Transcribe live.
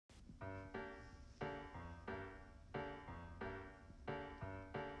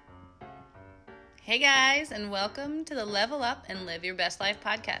Hey guys, and welcome to the Level Up and Live Your Best Life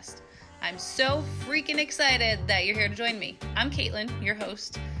podcast. I'm so freaking excited that you're here to join me. I'm Caitlin, your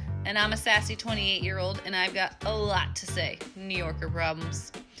host, and I'm a sassy 28-year-old, and I've got a lot to say. New Yorker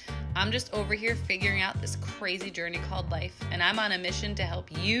problems. I'm just over here figuring out this crazy journey called life, and I'm on a mission to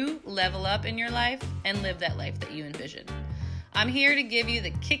help you level up in your life and live that life that you envision. I'm here to give you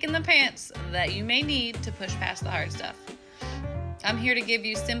the kick in the pants that you may need to push past the hard stuff. I'm here to give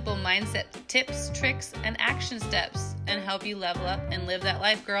you simple mindset tips, tricks, and action steps and help you level up and live that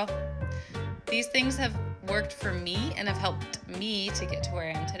life, girl. These things have worked for me and have helped me to get to where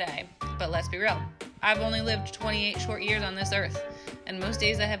I am today. But let's be real. I've only lived 28 short years on this earth, and most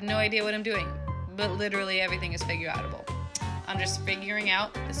days I have no idea what I'm doing. But literally everything is figure-outable. I'm just figuring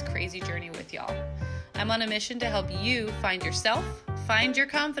out this crazy journey with y'all. I'm on a mission to help you find yourself, find your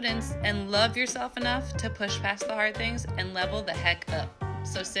confidence, and love yourself enough to push past the hard things and level the heck up.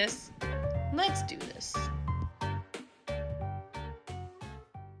 So sis, let's do this.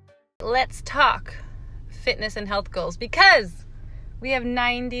 Let's talk fitness and health goals because we have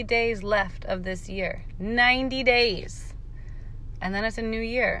 90 days left of this year. 90 days. And then it's a new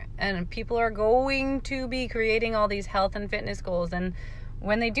year. And people are going to be creating all these health and fitness goals. And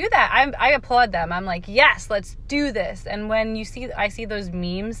when they do that, I applaud them. I'm like, yes, let's do this. And when I see those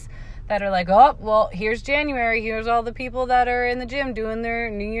memes that are like, oh, well, here's January. Here's all the people that are in the gym doing their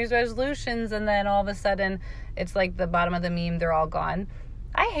New Year's resolutions. And then all of a sudden, it's like the bottom of the meme, they're all gone.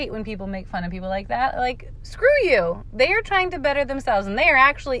 I hate when people make fun of people like that. Like, screw you. They are trying to better themselves. And they are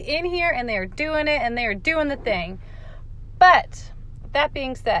actually in here and they are doing it and they are doing the thing. But that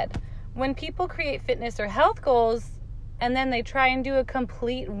being said, when people create fitness or health goals, and then they try and do a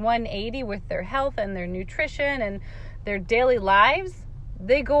complete 180 with their health and their nutrition and their daily lives,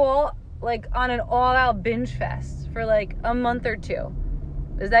 they go all like on an all-out binge fest for like a month or two.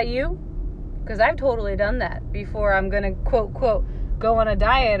 Is that you? Because I've totally done that before I'm going to quote, go on a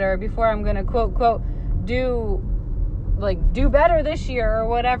diet, or before I'm going to quote, do better this year, or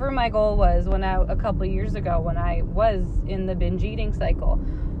whatever my goal was a couple years ago when I was in the binge eating cycle.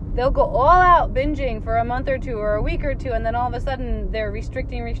 They'll go all out binging for a month or two or a week or two, and then all of a sudden they're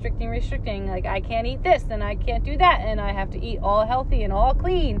restricting. Like, I can't eat this and I can't do that, and I have to eat all healthy and all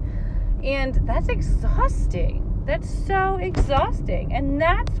clean. And that's exhausting. That's so exhausting. And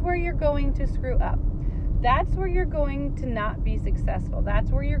that's where you're going to screw up. That's where you're going to not be successful.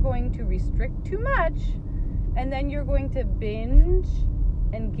 That's where you're going to restrict too much, and then you're going to binge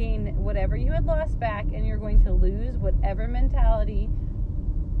and gain whatever you had lost back, and you're going to lose whatever mentality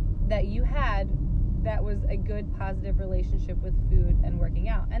that you had that was a good, positive relationship with food and working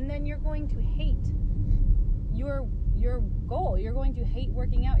out. And then you're going to hate your goal. You're going to hate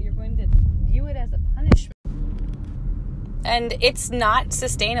working out. You're going to view it as a punishment. And it's not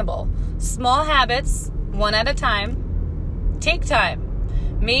sustainable. Small habits, one at a time, take time.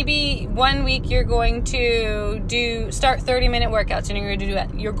 Maybe 1 week you're going to start 30-minute workouts and you're going to do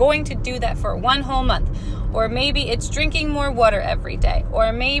that. You're going to do that for 1 whole month. Or maybe it's drinking more water every day.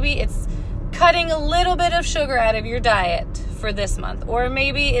 Or maybe it's cutting a little bit of sugar out of your diet for this month. Or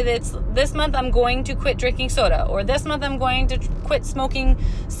maybe it's this month I'm going to quit drinking soda. Or this month I'm going to quit smoking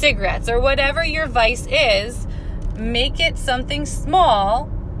cigarettes. Or whatever your vice is, make it something small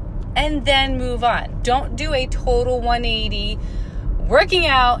and then move on. Don't do a total 180 working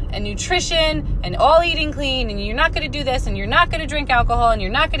out and nutrition and all eating clean, and you're not going to do this, and you're not going to drink alcohol, and you're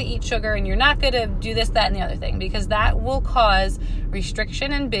not going to eat sugar, and you're not going to do this, that, and the other thing, because that will cause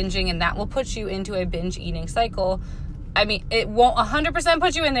restriction and binging, and that will put you into a binge eating cycle. I mean, it won't 100%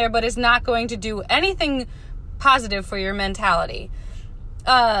 put you in there, but it's not going to do anything positive for your mentality.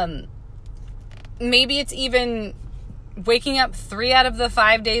 Maybe it's even waking up 3 out of the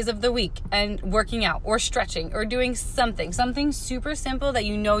 5 days of the week and working out or stretching or doing something super simple that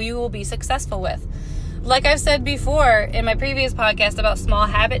you know you will be successful with. Like I've said before in my previous podcast about small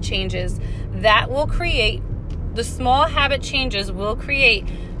habit changes, the small habit changes will create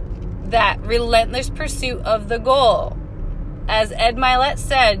that relentless pursuit of the goal. As Ed Mylett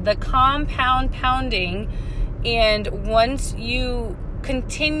said, the compound pounding, and once you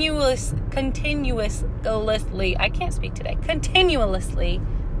continuously, I can't speak today, continuously,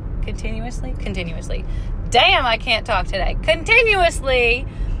 damn, I can't talk today, continuously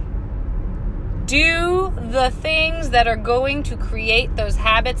do the things that are going to create those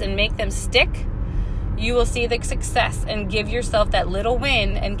habits and make them stick, you will see the success and give yourself that little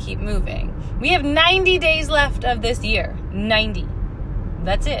win and keep moving. We have 90 days left of this year. 90.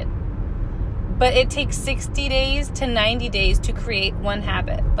 That's it. But it takes 60 days to 90 days to create one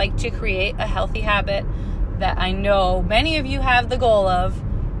habit, like to create a healthy habit that I know many of you have the goal of,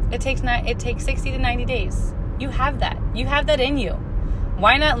 It takes 60 to 90 days. You have that. You have that in you.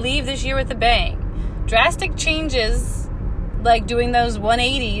 Why not leave this year with a bang? Drastic changes, like doing those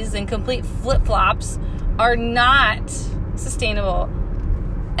 180s and complete flip-flops, are not sustainable.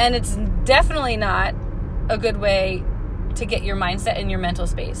 And it's definitely not a good way to get your mindset and your mental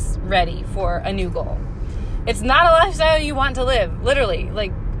space ready for a new goal. It's not a lifestyle you want to live, literally.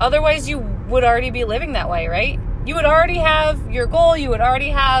 Like, otherwise you would already be living that way, right? You would already have your goal. You would already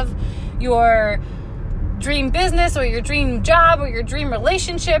have your dream business or your dream job or your dream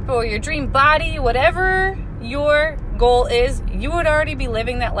relationship or your dream body, whatever your goal is, you would already be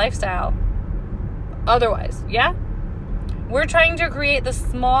living that lifestyle. Otherwise, yeah? We're trying to create the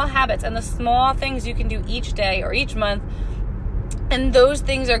small habits and the small things you can do each day or each month. And those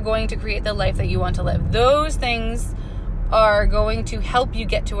things are going to create the life that you want to live. Those things are going to help you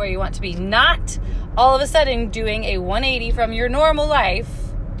get to where you want to be. Not all of a sudden doing a 180 from your normal life,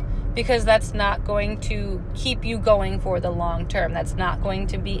 because that's not going to keep you going for the long term. That's not going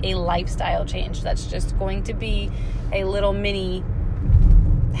to be a lifestyle change. That's just going to be a little mini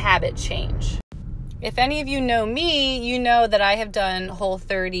habit change. If any of you know me, you know that I have done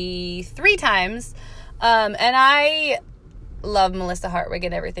Whole30 3 times. And I love Melissa Hartwig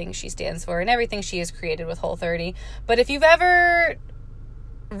and everything she stands for and everything she has created with Whole30. But if you've ever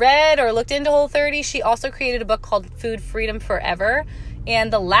read or looked into Whole30, she also created a book called Food Freedom Forever.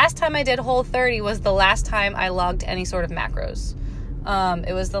 And the last time I did Whole30 was the last time I logged any sort of macros.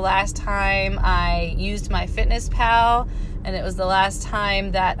 It was the last time I used MyFitnessPal, and it was the last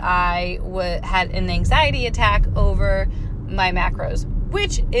time that I had an anxiety attack over my macros,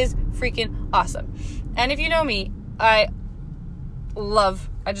 which is freaking awesome. And if you know me, I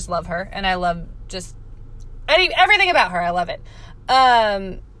just love her, and I love just everything about her. I love it.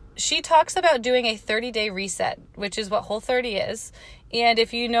 She talks about doing a 30-day reset, which is what Whole30 is. And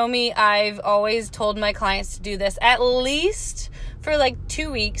if you know me, I've always told my clients to do this at least for like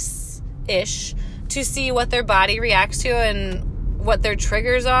 2 weeks-ish to see what their body reacts to and what their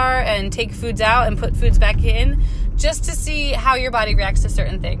triggers are, and take foods out and put foods back in, just to see how your body reacts to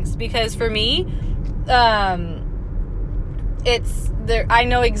certain things. Because for me, I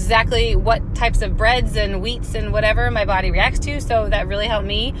know exactly what types of breads and wheats and whatever my body reacts to, so that really helped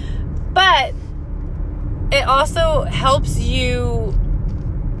me. But it also helps you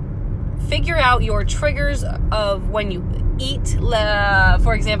figure out your triggers of when you eat.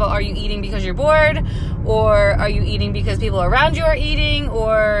 For example, are you eating because you're bored, or are you eating because people around you are eating,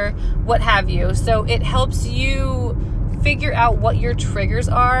 or what have you? So it helps you figure out what your triggers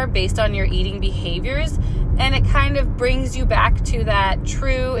are based on your eating behaviors, and it kind of brings you back to that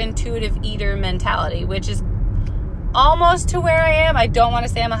true intuitive eater mentality, which is almost to where I am. I don't want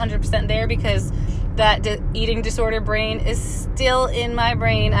to say I'm 100% there, because that eating disorder brain is still in my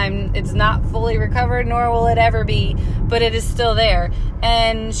brain. It's not fully recovered, nor will it ever be, but it is still there.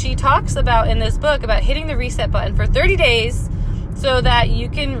 And she talks about in this book about hitting the reset button for 30 days so that you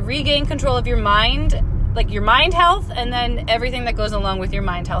can regain control of your mind, like your mind health, and then everything that goes along with your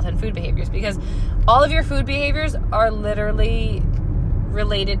mind health and food behaviors, because all of your food behaviors are literally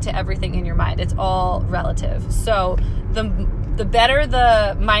related to everything in your mind. It's all relative. So the better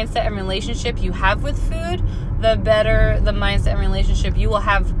the mindset and relationship you have with food, the better the mindset and relationship you will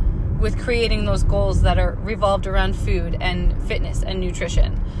have with creating those goals that are revolved around food and fitness and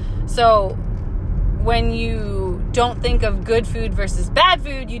nutrition. So when you don't think of good food versus bad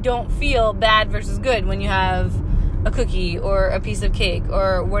food, you don't feel bad versus good when you have a cookie or a piece of cake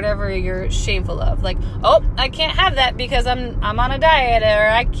or whatever you're shameful of. Like, oh, I can't have that because I'm on a diet, or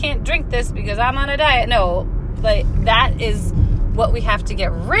I can't drink this because I'm on a diet. No, like, that is what we have to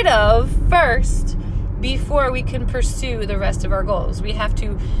get rid of first before we can pursue the rest of our goals. We have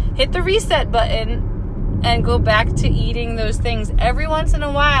to hit the reset button and go back to eating those things every once in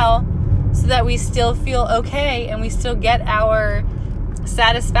a while, so that we still feel okay and we still get our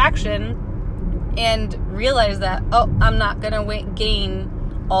satisfaction, and realize that, oh, I'm not going to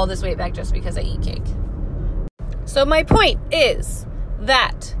gain all this weight back just because I eat cake. So my point is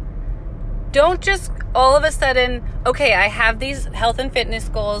that don't just all of a sudden, okay, I have these health and fitness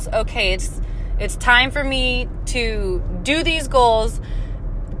goals. Okay, it's time for me to do these goals.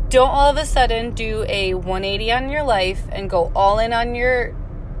 Don't all of a sudden do a 180 on your life and go all in on your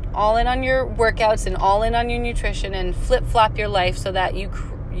workouts and all in on your nutrition and flip-flop your life so that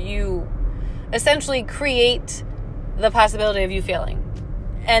you essentially create the possibility of you failing,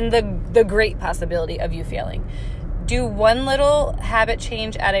 and the great possibility of you failing. Do one little habit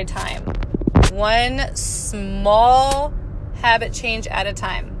change at a time. One small habit change at a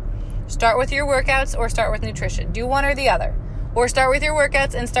time. Start with your workouts or start with nutrition. Do one or the other. Or start with your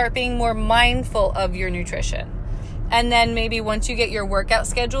workouts and start being more mindful of your nutrition. And then maybe once you get your workout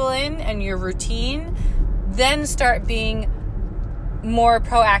schedule in and your routine, then start being more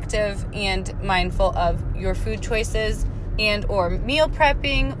proactive and mindful of your food choices and or meal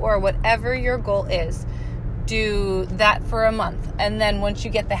prepping or whatever your goal is. Do that for a month. And then once you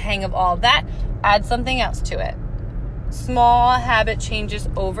get the hang of all that, add something else to it. Small habit changes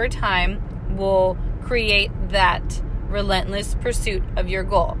over time will create that relentless pursuit of your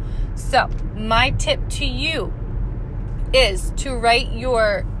goal. So my tip to you is to write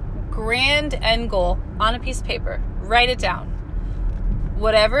your grand end goal on a piece of paper. Write it down.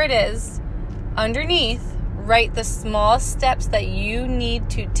 Whatever it is, underneath, write the small steps that you need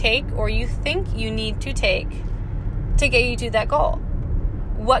to take or you think you need to take to get you to that goal.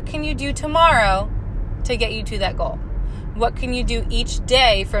 What can you do tomorrow to get you to that goal? What can you do each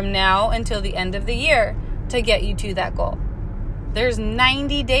day from now until the end of the year to get you to that goal? There's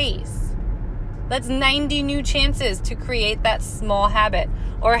 90 days. That's 90 new chances to create that small habit.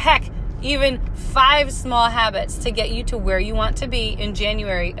 Or heck, even 5 small habits to get you to where you want to be in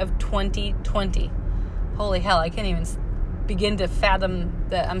January of 2020. Holy hell, I can't even begin to fathom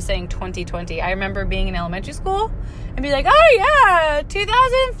that I'm saying 2020. I remember being in elementary school and be like, oh yeah,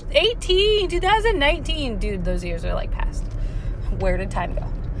 2018, 2019. Dude, those years are like past. Where did time go?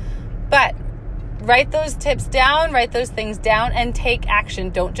 But write those tips down, write those things down, and take action.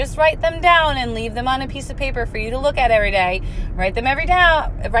 Don't just write them down and leave them on a piece of paper for you to look at every day. Write them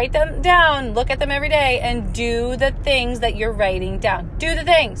down, look at them every day, and do the things that you're writing down. Do the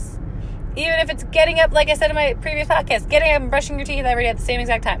things. Even if it's getting up, like I said in my previous podcast, getting up and brushing your teeth every day at the same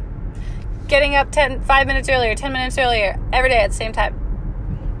exact time. Getting up 5 minutes earlier, 10 minutes earlier, every day at the same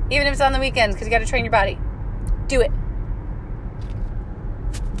time. Even if it's on the weekends, because you got to train your body. Do it.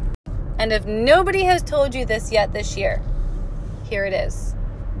 And if nobody has told you this yet this year, here it is.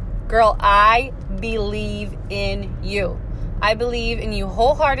 Girl, I believe in you. I believe in you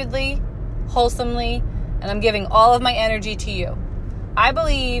wholeheartedly, wholesomely, and I'm giving all of my energy to you. I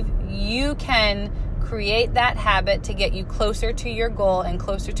believe you can create that habit to get you closer to your goal and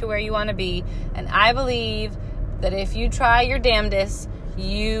closer to where you want to be. And I believe that if you try your damnedest,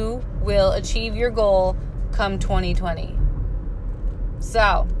 you will achieve your goal come 2020.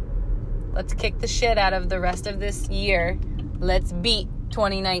 So, let's kick the shit out of the rest of this year. Let's beat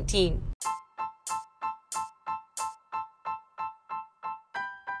 2019.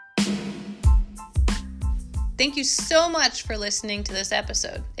 Thank you so much for listening to this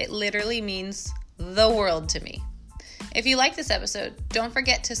episode. It literally means the world to me. If you like this episode, don't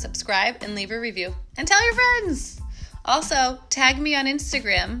forget to subscribe and leave a review and tell your friends. Also, tag me on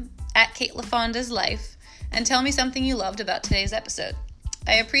Instagram at Kate LaFonda's Life and tell me something you loved about today's episode.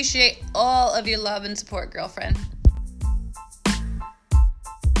 I appreciate all of your love and support, girlfriend.